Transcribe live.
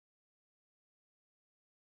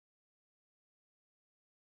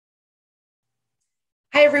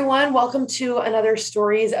Hi, everyone. Welcome to another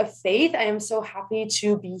Stories of Faith. I am so happy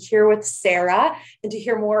to be here with Sarah and to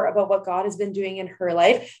hear more about what God has been doing in her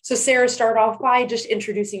life. So, Sarah, start off by just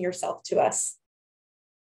introducing yourself to us.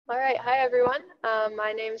 All right. Hi, everyone.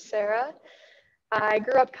 My name's Sarah. I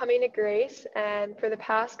grew up coming to Grace, and for the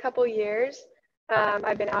past couple years,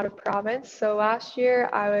 I've been out of province. So last year,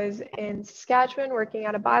 I was in Saskatchewan working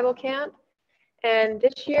at a Bible camp. And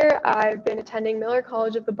this year, I've been attending Miller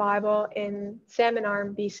College of the Bible in Salmon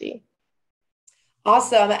Arm, BC.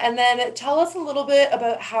 Awesome. And then tell us a little bit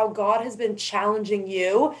about how God has been challenging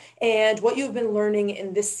you and what you've been learning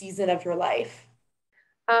in this season of your life.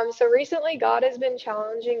 So recently, God has been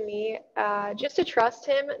challenging me just to trust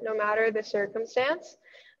Him no matter the circumstance.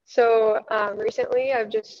 So recently, I've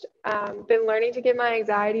just been learning to give my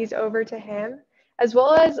anxieties over to Him, as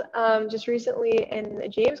well as just recently in the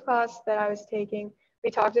James class that I was taking,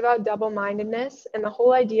 we talked about double-mindedness and the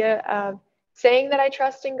whole idea of saying that I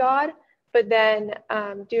trust in God, but then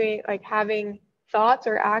doing like having thoughts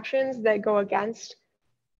or actions that go against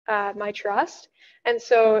my trust. And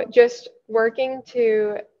so just working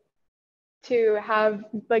to have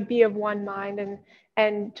like be of one mind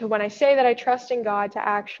and to when I say that I trust in God to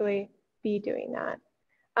actually be doing that.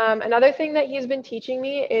 Another thing that he's been teaching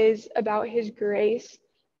me is about his grace.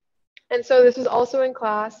 And so this is also in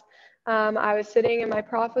class. I was sitting and my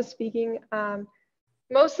prof was speaking.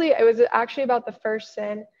 Mostly it was actually about the first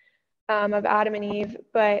sin of Adam and Eve,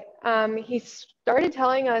 but he started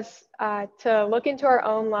telling us to look into our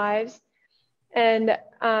own lives and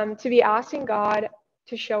to be asking God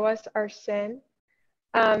to show us our sin.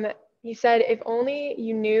 He said, if only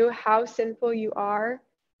you knew how sinful you are,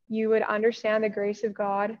 you would understand the grace of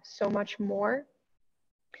God so much more.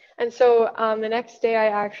 And so the next day, I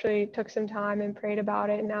actually took some time and prayed about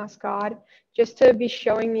it and asked God just to be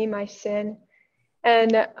showing me my sin.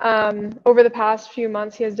 And over the past few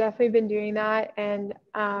months, he has definitely been doing that and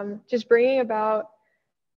just bringing about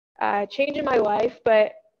change in my life,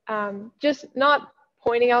 but just not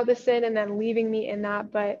pointing out the sin and then leaving me in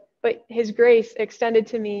that, but his grace extended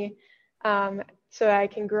to me so I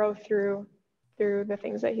can grow through the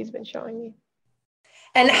things that he's been showing me.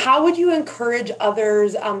 And how would you encourage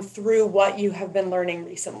others through what you have been learning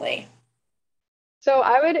recently? So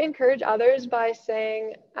I would encourage others by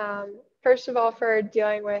saying, first of all, for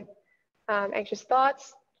dealing with anxious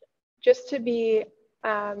thoughts, just to be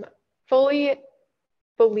fully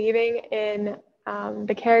believing in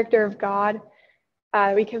the character of God.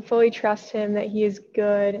 We can fully trust him that he is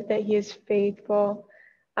good, that he is faithful,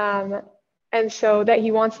 and so that he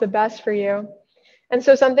wants the best for you. And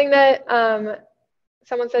so something that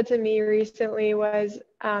someone said to me recently was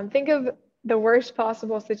think of the worst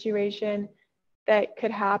possible situation that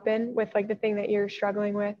could happen with like the thing that you're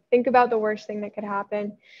struggling with. Think about the worst thing that could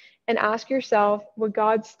happen and ask yourself, would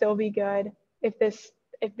God still be good if this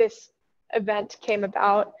event came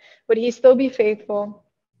about? Would he still be faithful?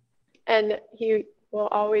 And he will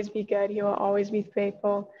always be good. He will always be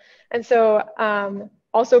faithful. And so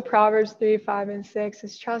also Proverbs 3:5-6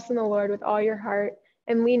 is trust in the Lord with all your heart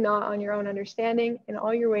and lean not on your own understanding. In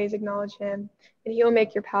all your ways acknowledge him and he'll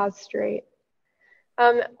make your paths straight.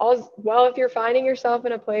 Well, if you're finding yourself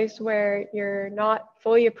in a place where you're not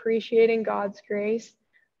fully appreciating God's grace,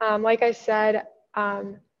 like I said,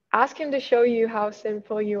 ask him to show you how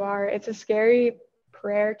sinful you are. It's a scary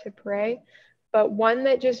prayer to pray, but one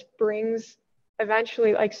that just brings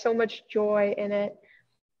eventually like so much joy in it.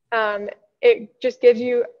 It just gives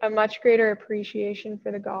you a much greater appreciation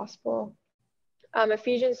for the gospel.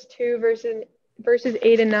 Ephesians 2 verses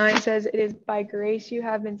 8-9 says, it is by grace you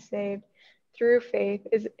have been saved through faith.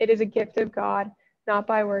 It is a gift of God, not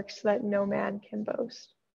by works, so that no man can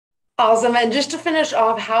boast. Awesome. And just to finish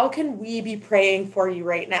off, how can we be praying for you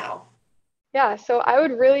right now? Yeah, so I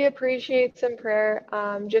would really appreciate some prayer.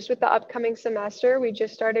 Just with the upcoming semester, we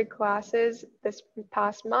just started classes this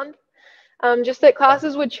past month. Just that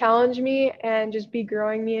classes would challenge me and just be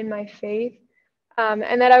growing me in my faith.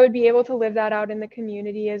 And that I would be able to live that out in the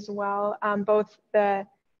community as well, both the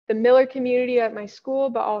Miller community at my school,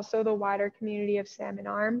 but also the wider community of Salmon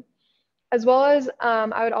Arm. As well as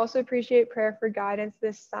I would also appreciate prayer for guidance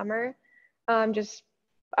this summer. Just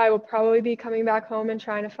I will probably be coming back home and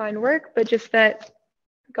trying to find work, but just that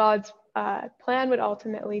God's plan would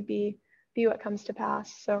ultimately be what comes to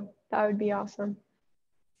pass. So that would be awesome.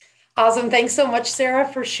 Awesome. Thanks so much, Sarah,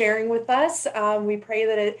 for sharing with us. We pray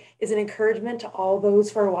that it is an encouragement to all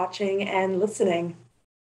those who are watching and listening.